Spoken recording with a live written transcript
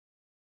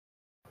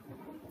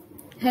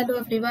Hello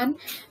everyone,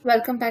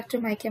 welcome back to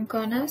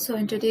mychemcorner. So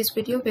in today's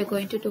video we're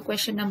going to do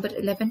question number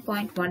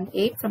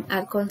 11.18 from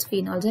alcohols,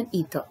 phenols and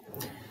ether.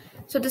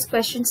 So this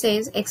question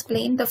says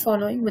explain the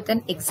following with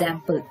an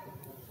example.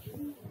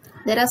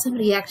 There are some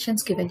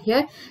reactions given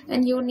here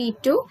and you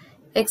need to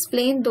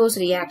explain those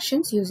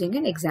reactions using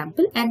an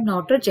example and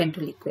not a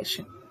general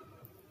equation.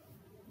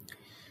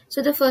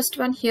 So the first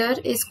one here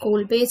is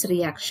Kolbes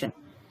reaction.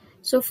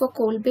 So for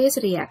Kolbes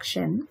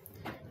reaction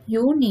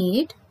you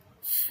need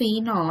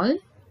phenol.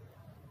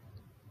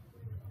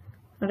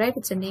 Alright,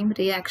 it's a named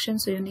reaction,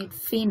 so you need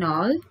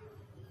phenol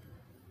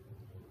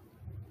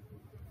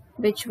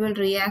which will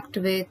react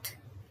with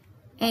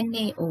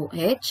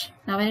NaOH.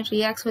 Now when it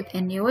reacts with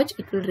NaOH,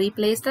 it will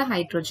replace the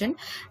hydrogen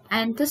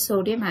and the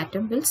sodium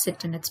atom will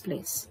sit in its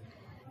place.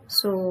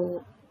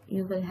 So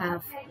you will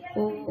have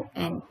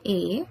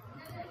ONA.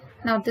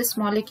 Now this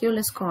molecule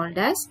is called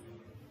as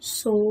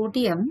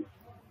sodium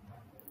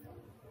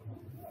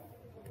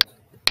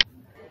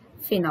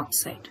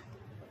phenoxide.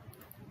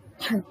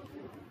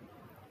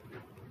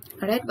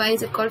 Alright, why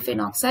is it called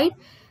phenoxide?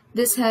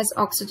 This has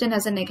oxygen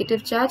as a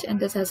negative charge and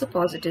this has a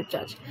positive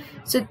charge.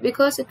 So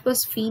because it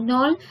was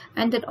phenol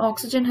and that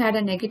oxygen had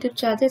a negative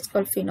charge, it's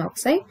called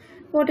phenoxide.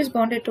 What is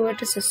bonded to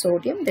it is a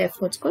sodium,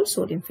 therefore it's called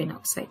sodium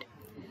phenoxide.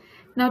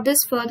 Now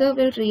this further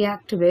will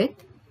react with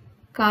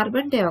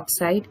carbon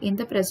dioxide in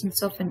the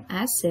presence of an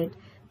acid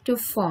to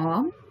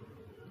form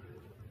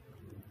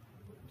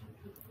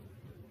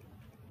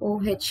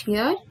OH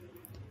here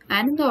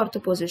and in the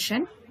ortho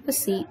position a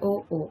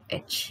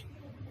COOH.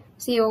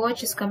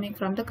 COOH is coming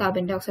from the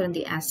carbon dioxide and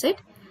the acid,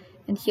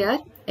 and here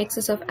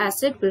excess of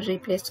acid will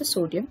replace the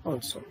sodium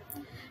also.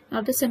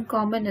 Now this in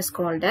common is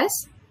called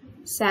as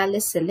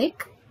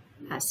salicylic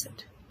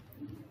acid.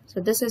 So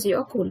this is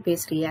your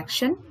Kolbes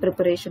reaction,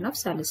 preparation of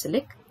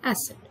salicylic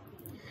acid.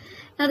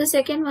 Now the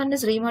second one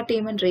is Reimer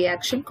tiemann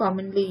reaction,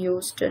 commonly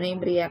used name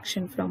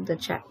reaction from the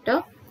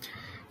chapter.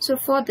 So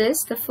for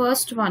this, the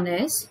first one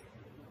is,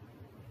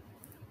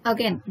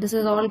 again this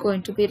is all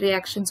going to be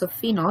reactions of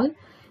phenol.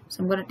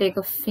 So I'm going to take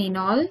a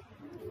phenol,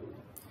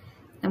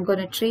 I'm going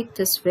to treat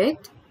this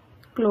with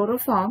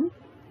chloroform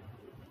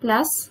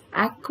plus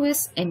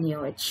aqueous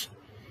NaOH.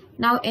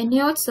 Now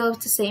NaOH serves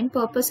the same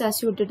purpose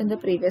as you did in the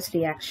previous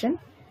reaction.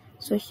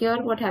 So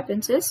here what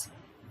happens is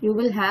you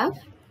will have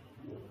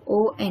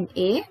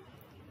ONA,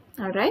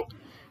 alright,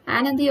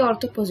 and in the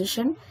ortho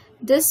position,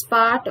 this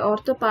part,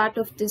 ortho part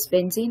of this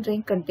benzene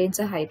ring contains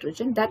a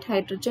hydrogen. That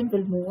hydrogen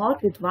will move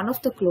out with one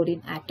of the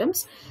chlorine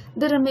atoms.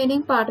 The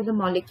remaining part of the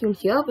molecule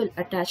here will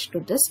attach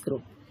to this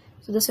group.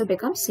 So this will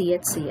become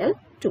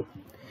CHCl2.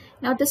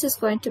 Now this is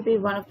going to be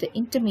one of the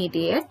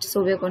intermediate.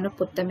 So we are going to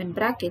put them in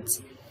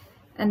brackets.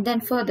 And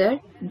then further,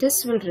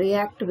 this will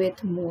react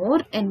with more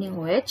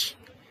NaOH.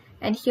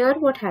 And here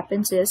what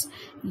happens is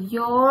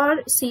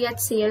your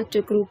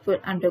CHCl2 group will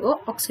undergo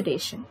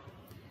oxidation.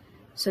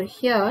 So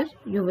here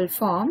you will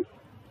form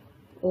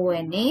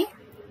ONA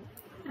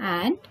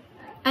and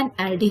an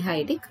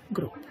aldehydic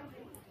group.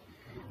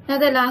 Now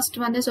the last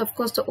one is, of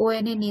course, the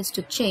ONA needs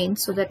to change,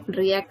 so that will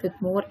react with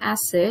more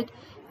acid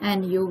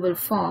and you will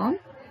form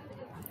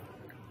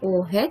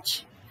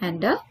OH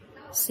and a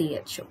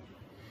CHO.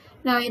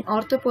 Now in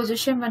ortho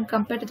position, when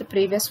compared to the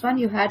previous one,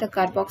 you had a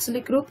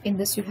carboxylic group. In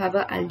this you have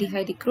a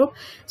aldehydic group.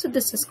 So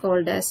this is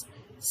called as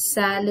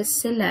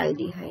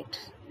salicylaldehyde.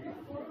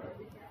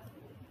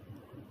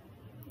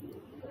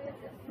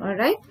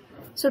 Alright,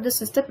 so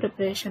this is the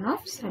preparation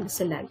of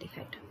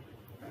salicylaldehyde.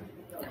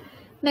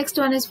 Next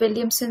one is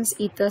Williamson's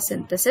ether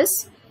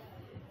synthesis.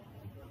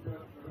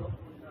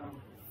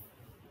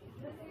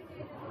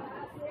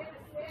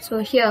 So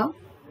here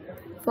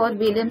for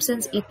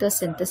Williamson's ether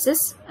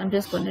synthesis, I'm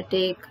just going to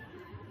take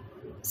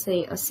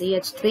say a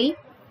CH3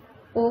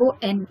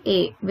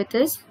 ONA with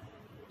its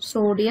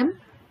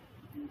sodium.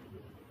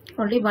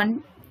 Only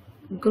one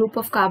group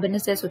of carbon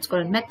is there, so it's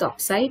called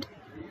methoxide,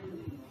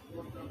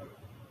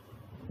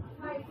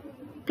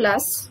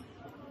 plus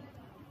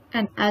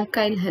an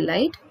alkyl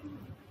halide.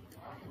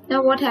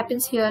 Now what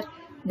happens here?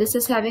 This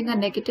is having a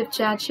negative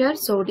charge here,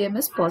 sodium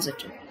is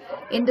positive.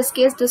 In this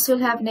case this will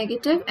have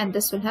negative and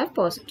this will have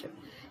positive.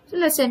 So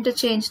let's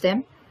interchange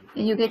them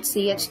and you get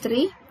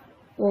CH3O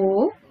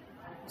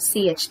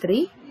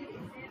CH3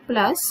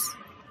 plus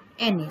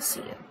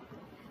NaCl.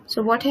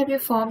 So what have you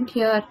formed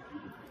here?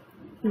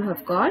 You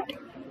have got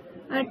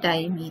a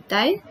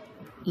dimethyl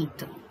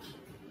ether.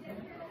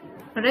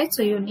 Alright,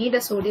 so you need a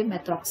sodium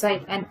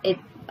methoxide and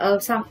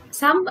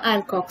some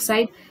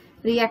alkoxide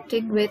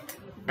reacting with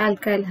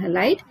alkyl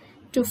halide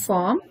to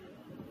form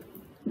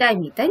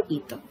dimethyl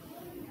ether.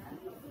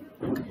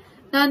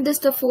 Now in this,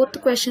 the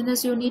fourth question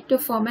is you need to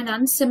form an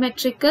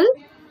unsymmetrical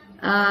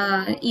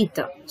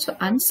ether. So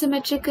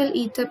unsymmetrical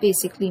ether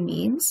basically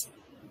means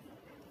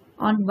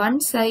on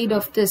one side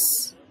of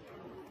this,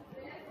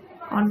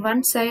 on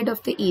one side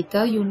of the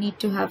ether you need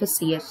to have a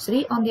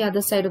CH3, on the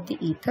other side of the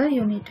ether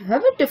you need to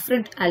have a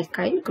different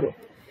alkyl group.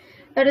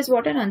 That is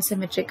what an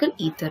unsymmetrical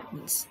ether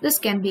means. This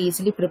can be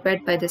easily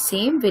prepared by the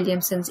same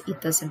Williamson's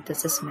ether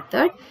synthesis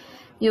method.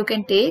 You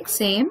can take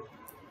same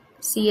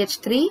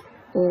CH3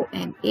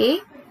 ONA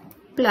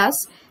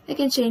plus, I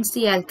can change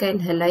the alkyl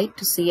halide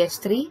to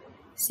CH3,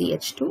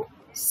 CH2,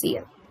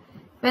 Cl.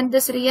 When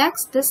this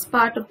reacts, this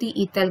part of the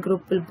ethyl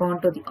group will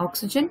bond to the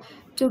oxygen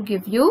to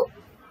give you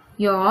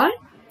your,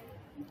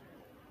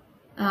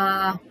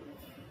 on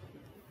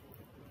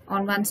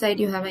one side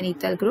you have an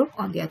ethyl group,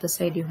 on the other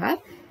side you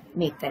have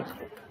methyl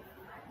group.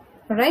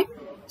 Alright,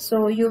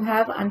 so you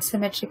have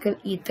unsymmetrical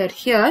ether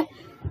here.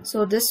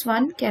 So this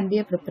one can be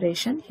a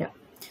preparation here.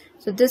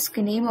 So this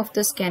name of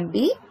this can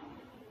be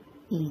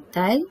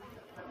ethyl,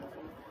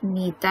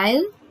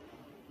 methyl,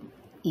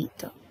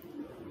 ether.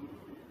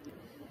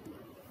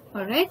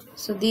 Alright,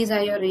 so these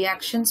are your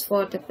reactions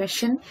for the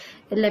question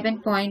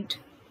 11.18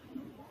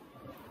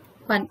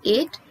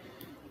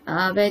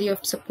 where you are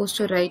supposed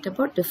to write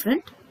about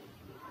different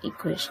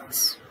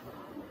equations.